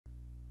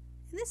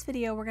In this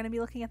video, we're going to be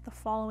looking at the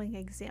following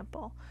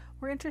example.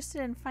 We're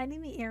interested in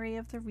finding the area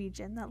of the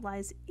region that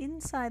lies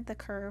inside the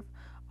curve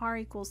r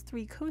equals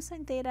 3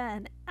 cosine theta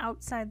and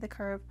outside the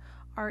curve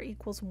r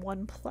equals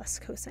 1 plus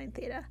cosine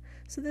theta.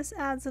 So this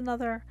adds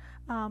another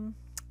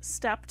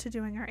step to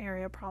doing our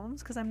area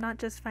problems, because I'm not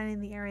just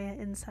finding the area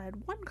inside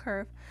one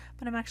curve,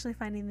 but I'm actually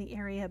finding the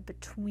area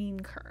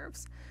between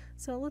curves.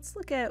 So let's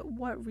look at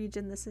what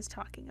region this is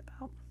talking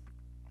about.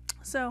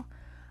 So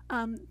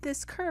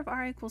this curve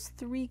r equals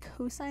 3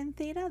 cosine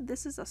theta,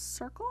 this is a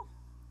circle.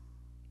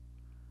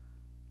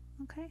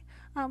 Okay,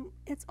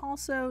 it's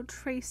also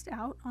traced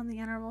out on the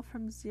interval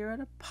from 0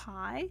 to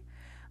pi.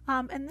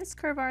 And this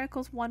curve r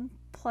equals 1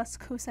 plus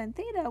cosine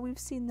theta, we've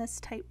seen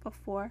this type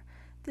before.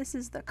 This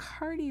is the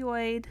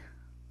cardioid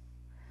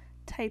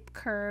type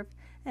curve,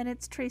 and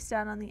it's traced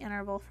out on the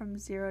interval from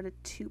 0 to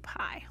 2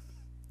 pi.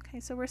 Okay,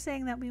 so we're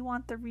saying that we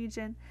want the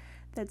region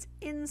that's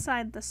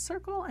inside the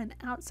circle and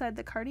outside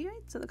the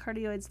cardioid. So the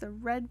cardioid's the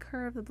red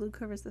curve, the blue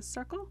curve is the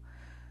circle.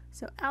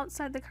 So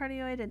outside the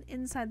cardioid and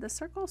inside the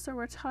circle, so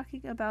we're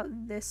talking about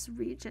this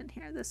region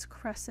here, this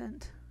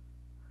crescent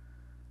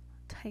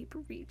type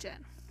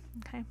region.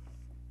 Okay,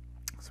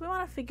 so we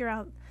want to figure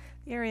out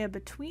the area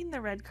between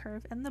the red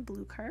curve and the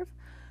blue curve.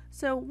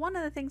 So one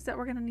of the things that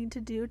we're going to need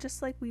to do,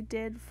 just like we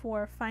did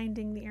for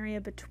finding the area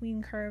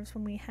between curves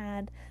when we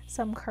had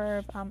some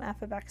curve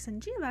f of x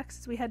and g of x,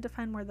 is we had to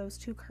find where those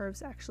two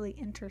curves actually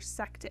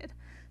intersected.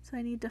 So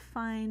I need to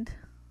find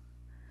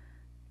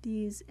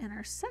these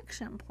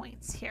intersection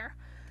points here.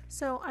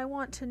 So I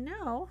want to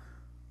know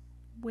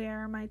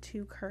where my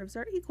two curves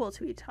are equal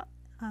to each other.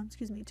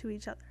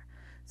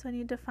 So I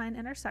need to find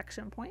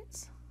intersection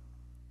points.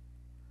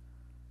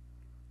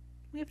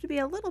 We have to be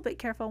a little bit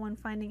careful when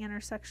finding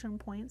intersection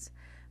points,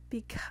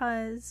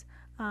 because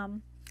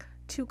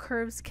two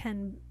curves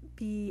can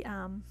be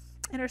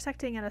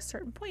intersecting at a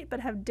certain point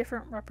but have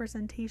different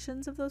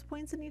representations of those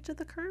points in each of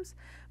the curves.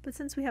 But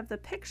since we have the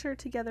picture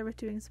together with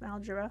doing some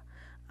algebra,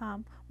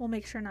 we'll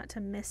make sure not to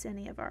miss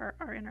any of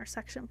our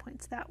intersection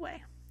points that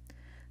way.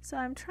 So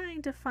I'm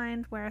trying to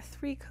find where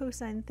 3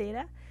 cosine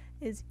theta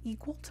is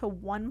equal to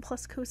 1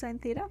 plus cosine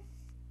theta.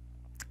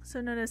 So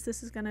notice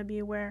this is going to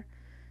be where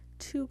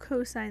 2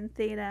 cosine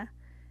theta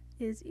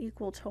is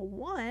equal to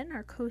 1,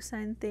 or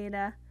cosine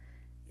theta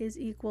is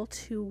equal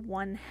to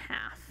 1/2.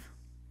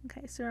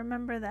 Okay, so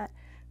remember that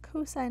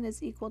cosine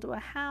is equal to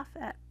 1/2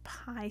 at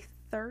pi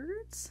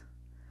thirds.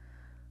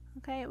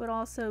 Okay, it would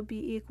also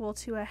be equal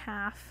to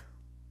 1/2,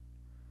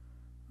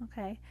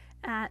 okay,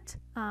 at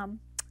an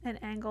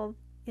angle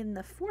in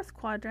the 4th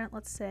quadrant,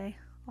 let's say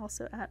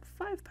also at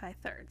 5 pi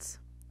thirds.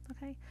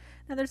 Okay,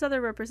 now there's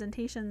other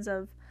representations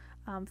of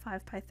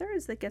 5 pi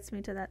thirds that gets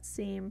me to that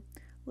same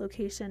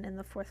location in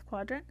the 4th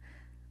quadrant.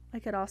 I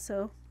could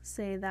also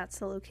say that's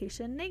the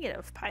location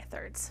negative pi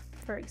thirds,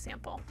 for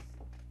example.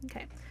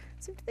 Okay,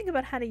 so to think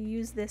about how to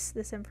use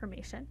this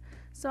information.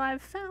 So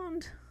I've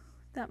found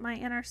that my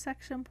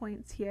intersection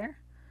points here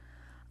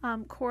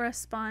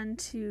correspond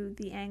to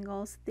the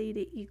angles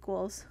theta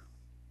equals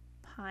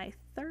pi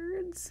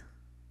thirds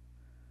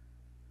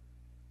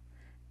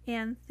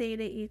and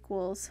theta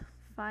equals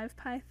 5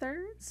 pi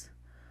thirds,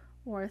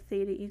 or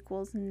theta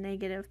equals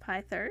negative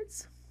pi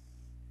thirds.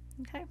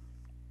 Okay.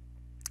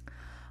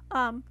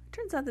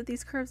 Turns out that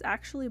these curves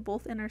actually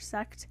both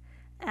intersect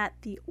at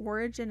the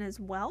origin as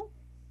well.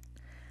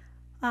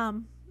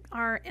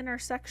 Our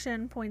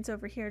intersection points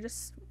over here,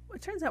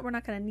 it turns out we're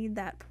not going to need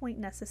that point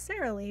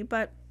necessarily,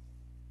 but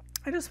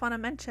I just want to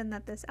mention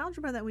that this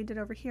algebra that we did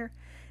over here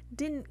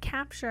didn't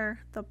capture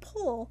the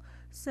pole.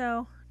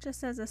 So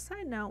just as a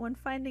side note, when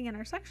finding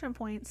intersection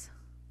points,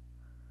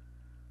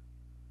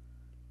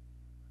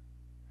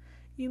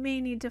 you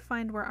may need to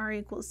find where r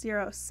equals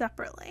 0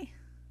 separately,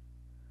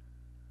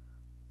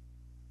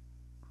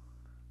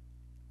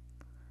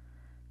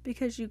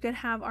 because you could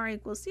have r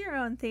equals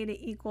 0 and theta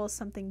equals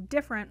something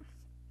different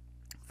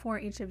for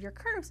each of your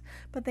curves,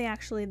 but they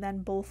actually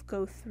then both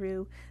go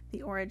through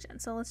the origin.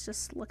 So let's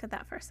just look at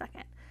that for a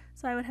second.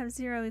 So I would have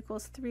 0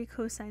 equals 3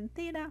 cosine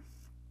theta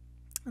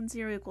and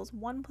 0 equals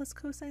 1 plus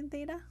cosine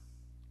theta.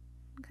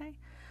 Okay.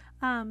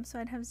 So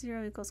I'd have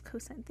 0 equals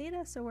cosine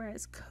theta, so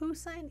whereas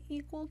cosine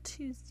equal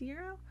to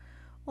 0,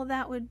 well,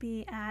 that would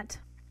be at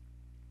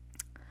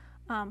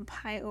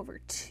pi over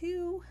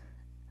 2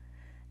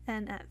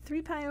 and at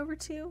 3 pi over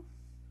 2.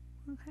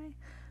 Okay,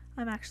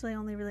 I'm actually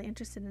only really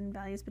interested in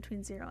values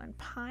between 0 and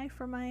pi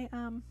for my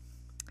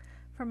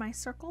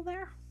circle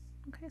there.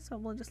 Okay, so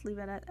we'll just leave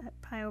it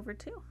at pi over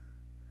 2.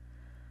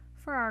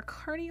 For our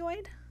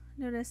cardioid,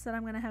 notice that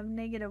I'm going to have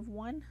negative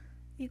 1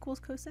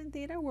 equals cosine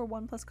theta, where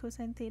 1 plus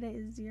cosine theta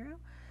is 0.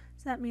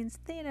 So that means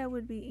theta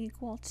would be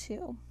equal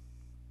to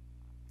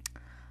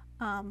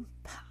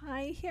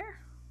pi here.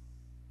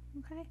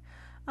 Okay.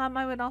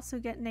 I would also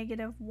get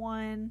negative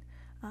 1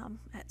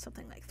 at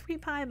something like 3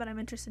 pi, but I'm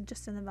interested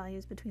just in the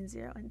values between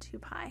 0 and 2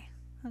 pi.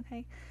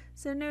 Okay.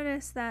 So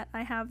notice that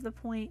I have the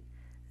point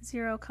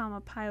 0 comma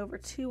pi over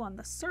 2 on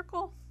the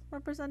circle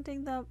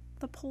representing the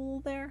pole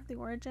there, the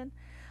origin.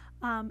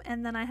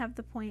 And then I have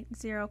the point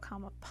 0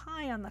 comma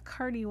pi on the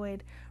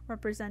cardioid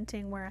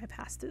representing where I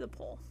pass through the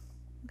pole.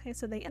 Okay,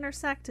 so they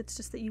intersect. It's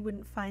just that you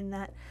wouldn't find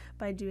that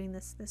by doing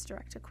this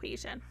direct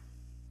equation.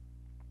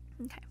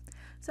 Okay,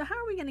 so how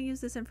are we going to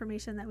use this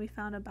information that we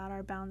found about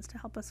our bounds to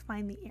help us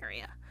find the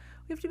area?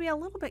 We have to be a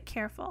little bit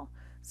careful.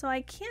 So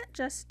I can't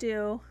just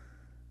do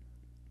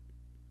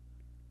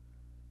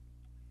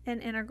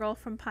an integral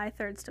from pi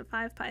thirds to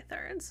 5 pi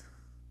thirds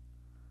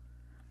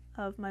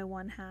of my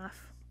 1/2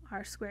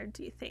 r squared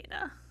d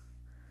theta.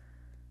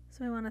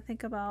 So I want to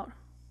think about,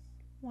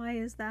 why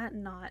is that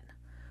not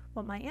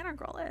what my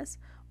integral is?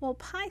 Well,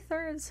 pi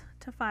thirds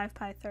to 5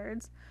 pi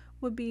thirds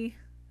would be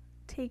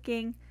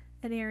taking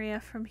an area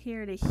from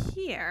here to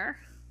here.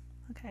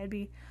 Okay, it'd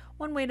be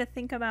one way to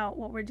think about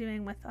what we're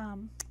doing with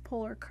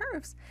polar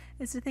curves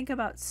is to think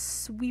about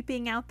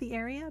sweeping out the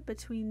area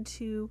between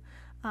two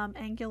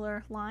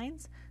angular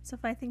lines. So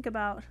if I think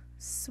about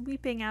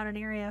sweeping out an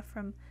area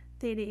from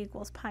theta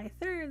equals pi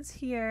thirds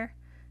here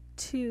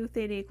to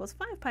theta equals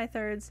 5 pi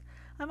thirds,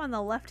 I'm on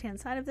the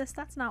left-hand side of this.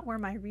 That's not where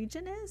my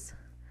region is.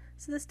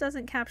 So this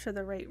doesn't capture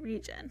the right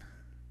region.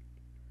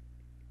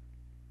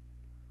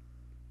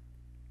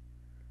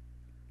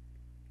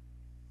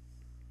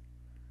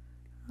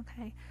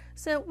 Okay,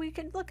 so we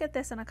can look at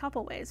this in a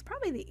couple ways.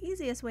 Probably the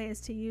easiest way is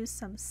to use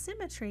some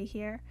symmetry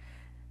here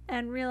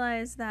and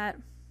realize that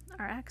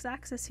our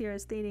x-axis here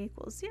is theta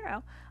equals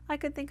 0. I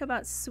could think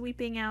about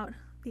sweeping out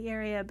the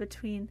area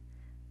between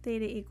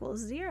theta equals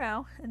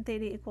 0 and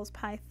theta equals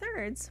pi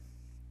thirds,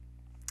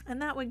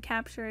 and that would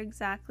capture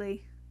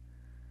exactly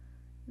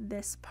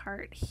this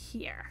part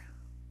here.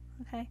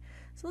 Okay,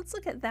 so let's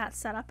look at that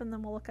setup and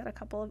then we'll look at a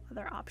couple of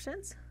other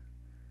options.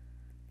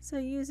 So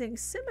using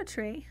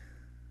symmetry,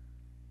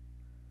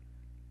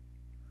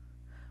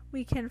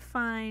 we can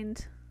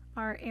find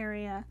our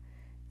area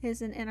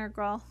is an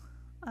integral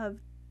of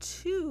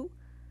 2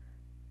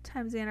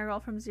 times the integral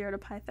from 0 to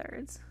pi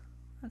thirds.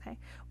 Okay,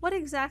 what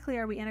exactly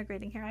are we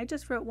integrating here? I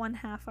just wrote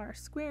 1/2 r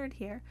squared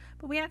here,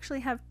 but we actually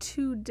have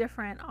two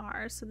different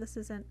r's, so this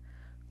isn't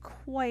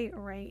quite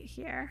right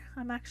here.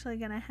 I'm actually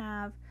going to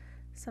have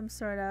some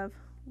sort of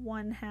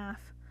 1/2,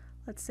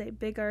 let's say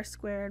big R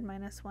squared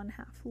minus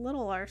 1/2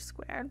 little r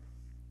squared.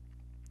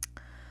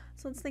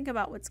 So let's think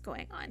about what's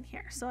going on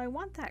here. So I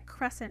want that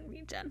crescent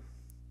region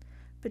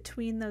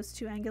between those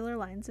two angular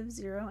lines of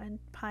 0 and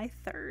pi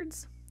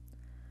thirds.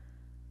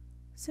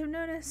 So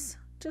notice,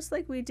 just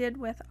like we did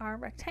with our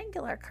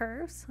rectangular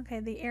curves, okay,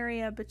 the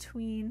area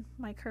between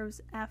my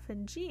curves f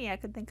and g I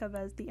could think of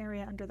as the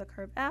area under the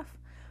curve f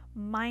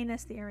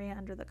minus the area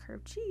under the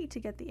curve g to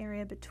get the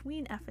area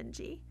between f and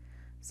g.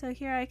 So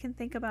here I can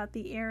think about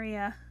the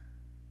area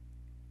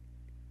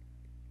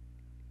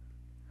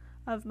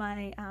of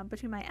my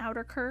between my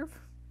outer curve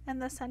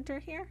and the center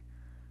here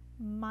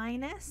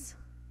minus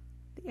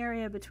the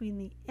area between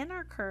the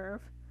inner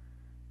curve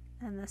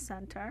and the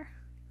center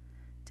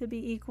to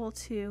be equal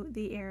to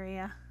the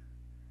area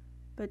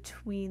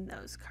between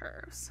those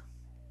curves.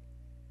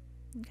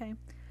 Okay,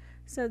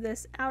 so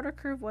this outer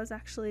curve was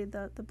actually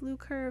the blue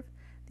curve,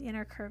 the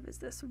inner curve is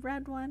this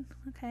red one,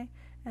 okay,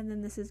 and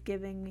then this is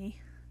giving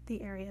me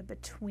the area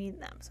between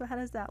them. So how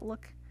does that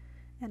look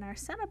in our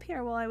setup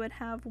here? Well, I would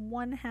have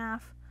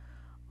 1/2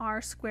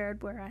 r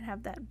squared where I'd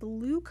have that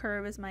blue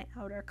curve as my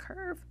outer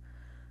curve.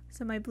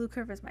 So my blue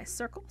curve is my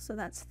circle, so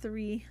that's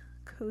 3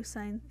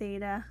 cosine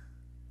theta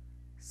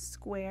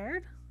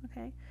squared,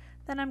 okay.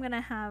 Then I'm going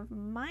to have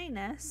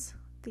minus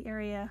the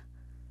area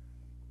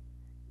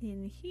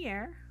in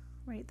here,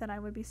 right, that I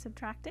would be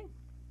subtracting.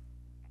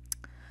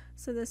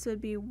 So this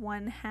would be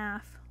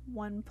 1/2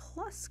 1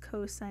 plus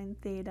cosine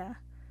theta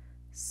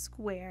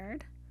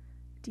squared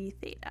d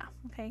theta,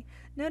 okay.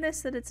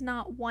 Notice that it's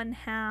not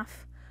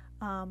 1/2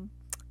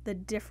 the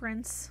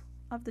difference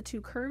of the two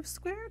curves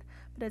squared,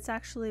 but it's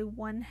actually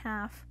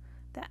 1/2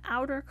 the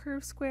outer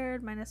curve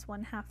squared minus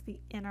 1/2 the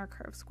inner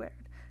curve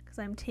squared, because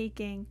I'm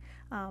taking,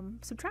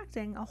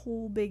 subtracting a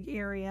whole big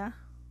area,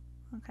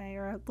 okay,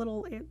 or a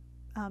little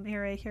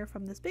area here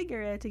from this big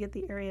area to get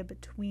the area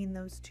between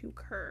those two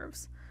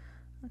curves,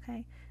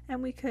 okay.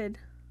 And we could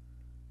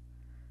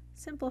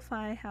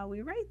simplify how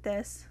we write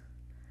this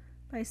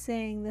by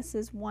saying this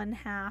is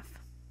 1/2,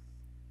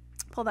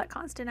 pull that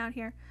constant out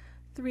here,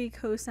 3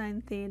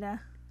 cosine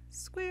theta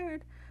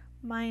squared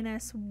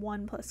minus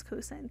 1 plus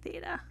cosine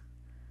theta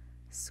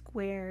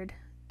squared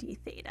d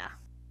theta.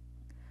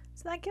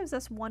 So that gives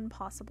us one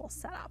possible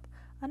setup.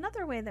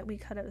 Another way that we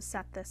could have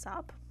set this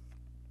up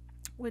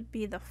would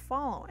be the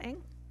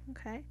following,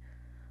 okay.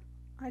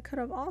 I could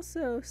have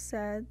also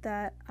said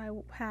that I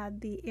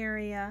had the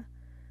area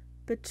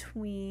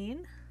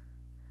between,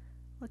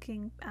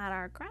 looking at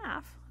our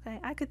graph, okay,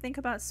 I could think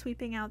about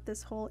sweeping out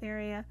this whole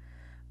area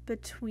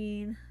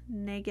between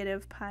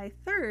negative pi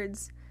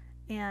thirds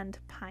and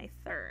pi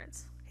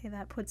thirds. Okay,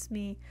 that puts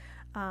me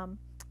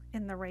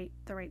in the right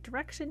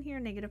direction here.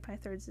 Negative pi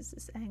thirds is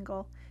this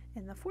angle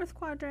in the fourth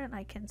quadrant.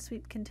 I can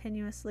sweep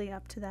continuously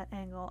up to that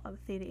angle of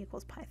theta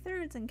equals pi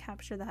thirds and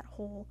capture that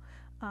whole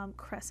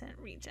crescent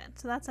region.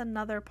 So that's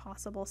another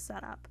possible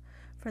setup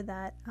for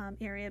that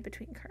area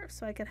between curves.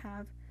 So I could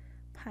have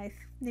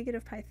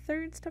negative pi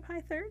thirds to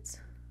pi thirds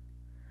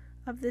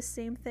of this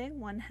same thing,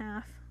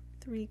 1/2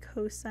 3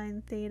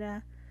 cosine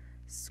theta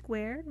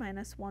squared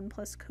minus 1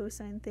 plus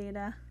cosine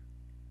theta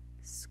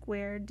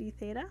squared d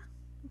theta.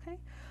 Okay,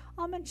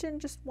 I'll mention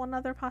just one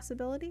other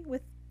possibility.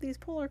 With these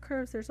polar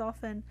curves, there's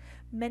often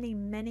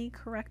many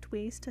correct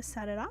ways to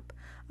set it up.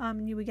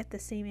 You would get the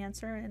same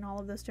answer in all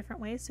of those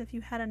different ways. So if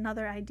you had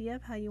another idea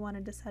of how you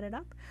wanted to set it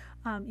up,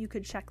 you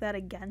could check that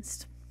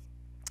against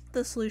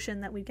the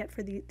solution that we get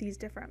for these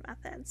different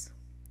methods.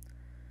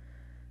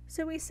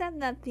 So we said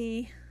that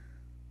the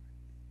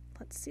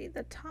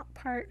top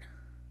part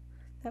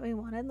that we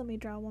wanted, let me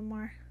draw one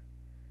more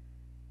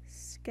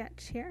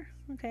sketch here.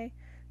 Okay,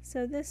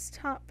 so this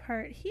top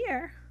part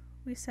here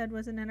we said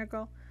was an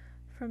integral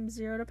from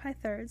 0 to pi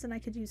thirds, and I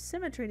could use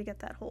symmetry to get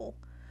that whole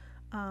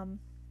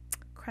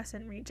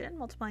crescent region,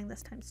 multiplying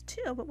this times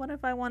 2. But what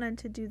if I wanted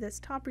to do this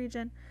top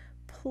region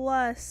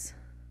plus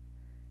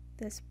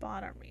this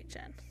bottom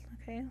region?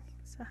 Okay,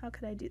 so how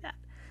could I do that?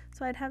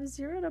 So I'd have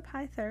 0 to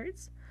pi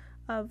thirds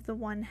of the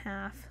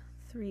 1/2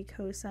 3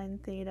 cosine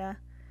theta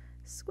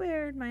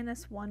squared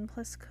minus 1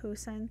 plus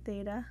cosine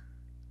theta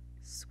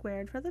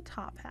squared for the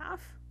top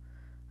half.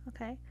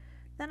 Okay,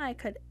 then I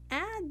could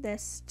add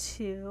this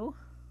to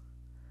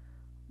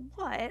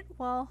what?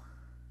 Well,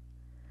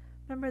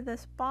 remember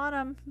this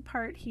bottom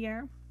part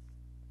here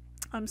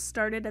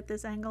started at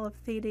this angle of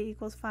theta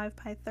equals 5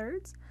 pi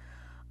thirds.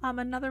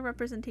 Another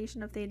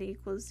representation of theta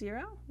equals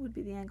 0 would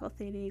be the angle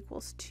theta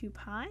equals 2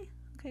 pi.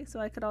 Okay, so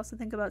I could also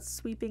think about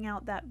sweeping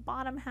out that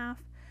bottom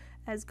half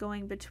as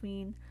going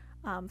between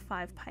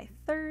 5 pi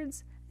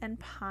thirds and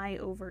pi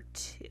over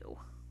 2.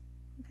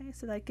 Okay,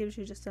 so that gives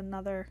you just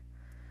another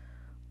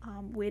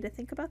way to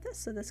think about this.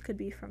 So this could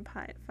be from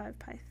 5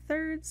 pi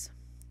thirds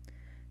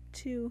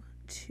to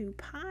 2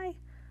 pi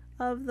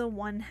of the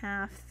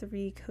 1/2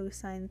 3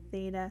 cosine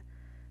theta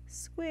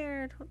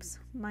squared,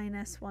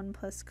 minus 1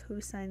 plus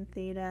cosine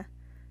theta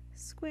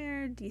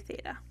squared d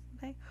theta.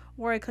 Okay,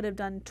 or I could have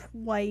done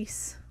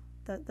twice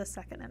the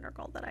second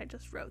integral that I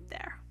just wrote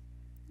there.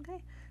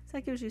 Okay, so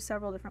that gives you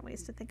several different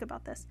ways to think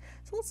about this.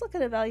 So let's look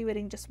at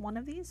evaluating just one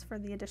of these for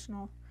the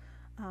additional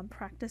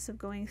practice of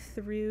going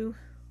through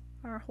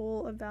our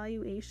whole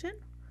evaluation.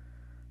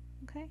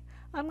 Okay,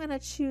 I'm going to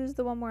choose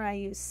the one where I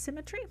use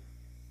symmetry,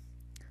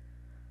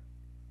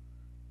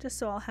 just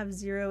so I'll have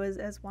 0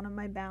 as one of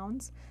my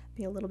bounds,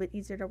 be a little bit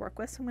easier to work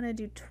with. So I'm going to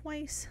do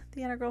twice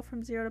the integral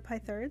from 0 to pi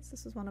thirds.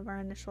 This is one of our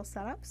initial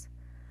setups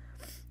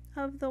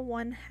of the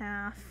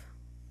 1/2,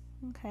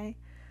 okay,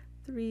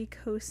 3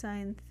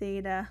 cosine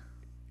theta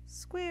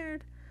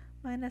squared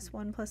minus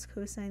 1 plus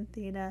cosine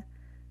theta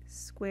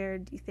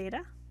squared d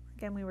theta.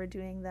 Again, we were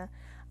doing the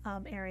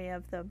area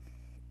of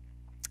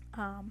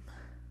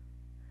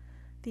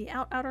the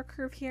outer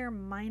curve here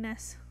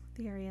minus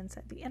the area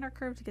inside the inner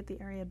curve to get the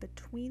area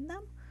between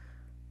them.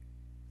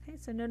 Okay,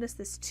 so notice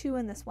this 2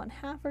 and this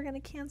 1/2 are going to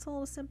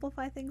cancel to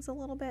simplify things a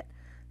little bit.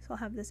 So I'll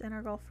have this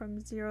integral from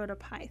 0 to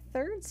pi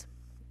thirds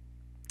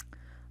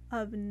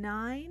of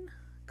 9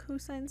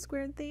 cosine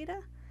squared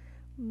theta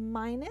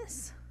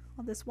minus,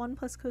 well, this 1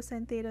 plus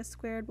cosine theta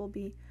squared will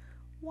be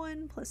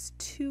 1 plus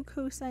 2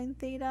 cosine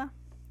theta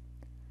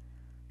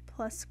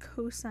plus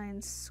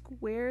cosine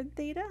squared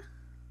theta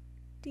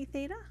d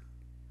theta.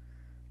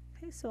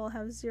 Okay, so I'll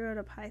have 0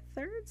 to pi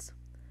thirds.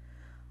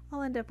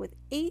 I'll end up with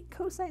 8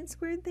 cosine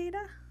squared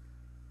theta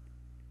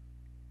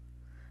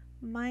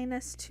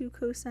minus 2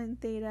 cosine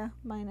theta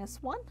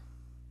minus 1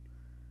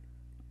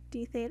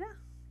 d theta.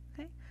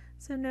 Okay,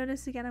 so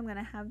notice again I'm going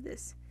to have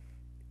this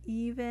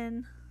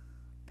even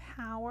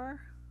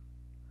power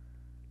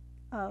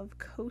of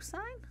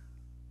cosine.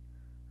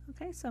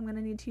 Okay, so I'm going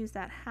to need to use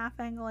that half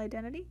angle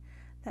identity,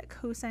 that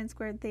cosine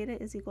squared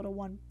theta is equal to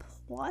 1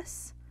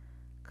 plus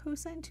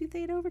cosine 2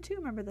 theta over 2.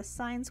 Remember, the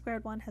sine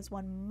squared one has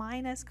 1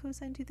 minus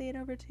cosine 2 theta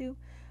over 2.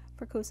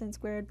 For cosine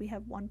squared, we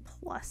have 1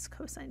 plus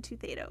cosine 2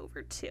 theta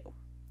over 2.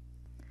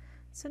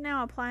 So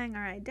now applying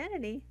our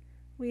identity,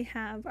 we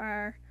have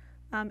our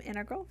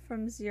integral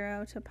from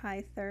 0 to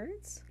pi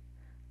thirds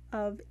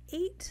of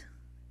 8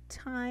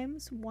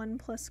 times 1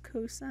 plus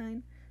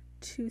cosine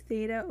 2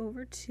 theta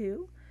over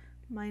 2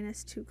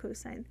 minus 2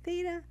 cosine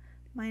theta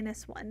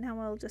minus 1. Now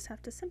we'll just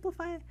have to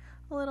simplify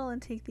a little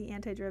and take the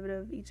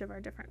antiderivative of each of our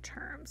different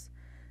terms.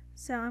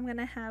 So I'm going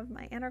to have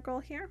my integral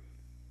here.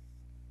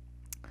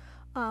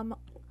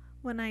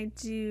 When I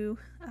do,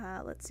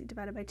 let's see,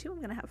 divided by 2, I'm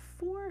going to have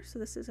 4. So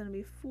this is going to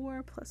be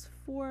 4 plus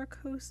 4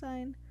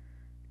 cosine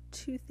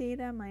 2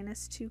 theta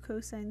minus 2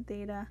 cosine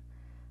theta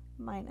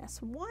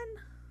minus 1.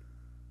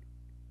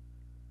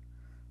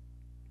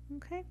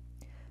 Okay,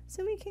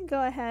 so we can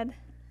go ahead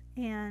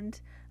and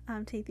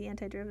take the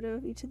antiderivative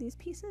of each of these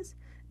pieces.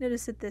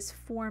 Notice that this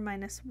 4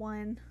 minus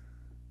 1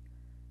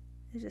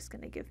 is just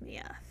going to give me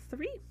a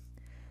 3.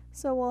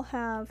 So we'll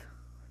have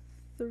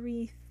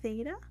 3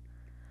 theta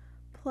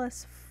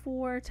plus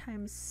 4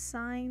 times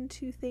sine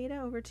 2 theta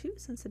over 2,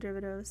 since the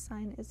derivative of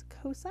sine is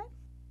cosine.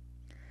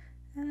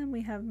 And then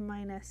we have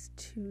minus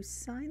 2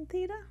 sine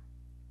theta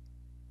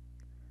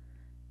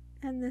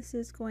and this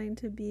is going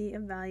to be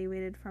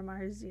evaluated from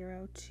our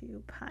 0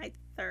 to pi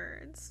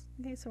thirds.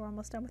 Okay, so we're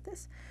almost done with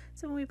this.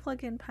 So when we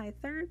plug in pi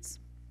thirds,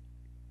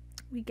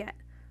 we get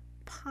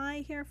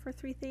pi here for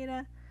 3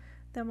 theta,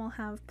 then we'll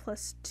have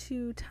plus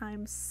 2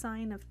 times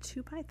sine of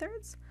 2 pi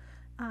thirds.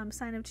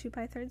 Sine of 2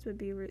 pi thirds would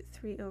be root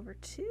 3 over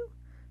 2.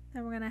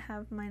 Then we're going to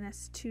have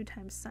minus 2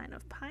 times sine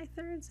of pi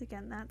thirds.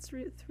 Again, that's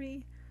root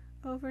 3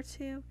 over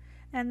 2.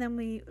 And then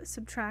we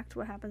subtract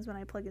what happens when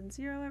I plug in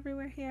 0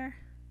 everywhere here.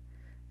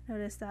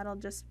 Notice that'll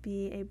just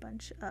be a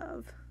bunch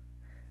of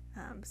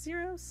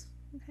zeros.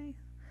 Okay,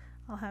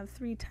 I'll have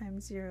 3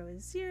 times 0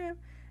 is 0,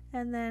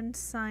 and then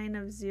sine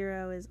of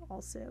 0 is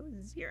also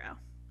 0.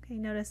 Okay,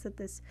 notice that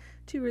this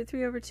 2 root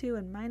 3 over 2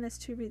 and minus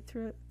 2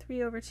 root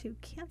 3 over 2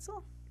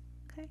 cancel.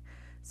 Okay,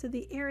 so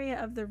the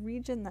area of the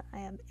region that I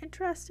am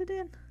interested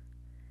in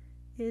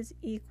is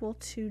equal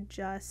to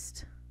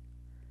just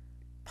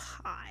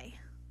pi.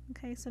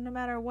 Okay, so no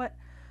matter what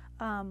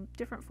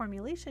different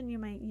formulation you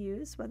might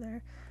use,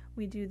 whether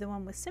we do the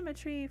one with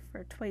symmetry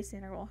for twice the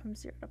integral from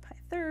 0 to pi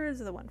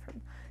thirds, or the one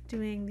from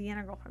doing the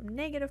integral from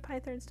negative pi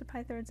thirds to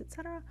pi thirds,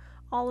 etc.,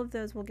 all of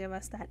those will give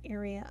us that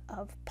area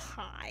of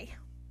pi.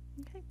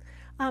 Okay,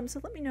 so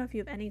let me know if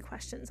you have any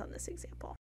questions on this example.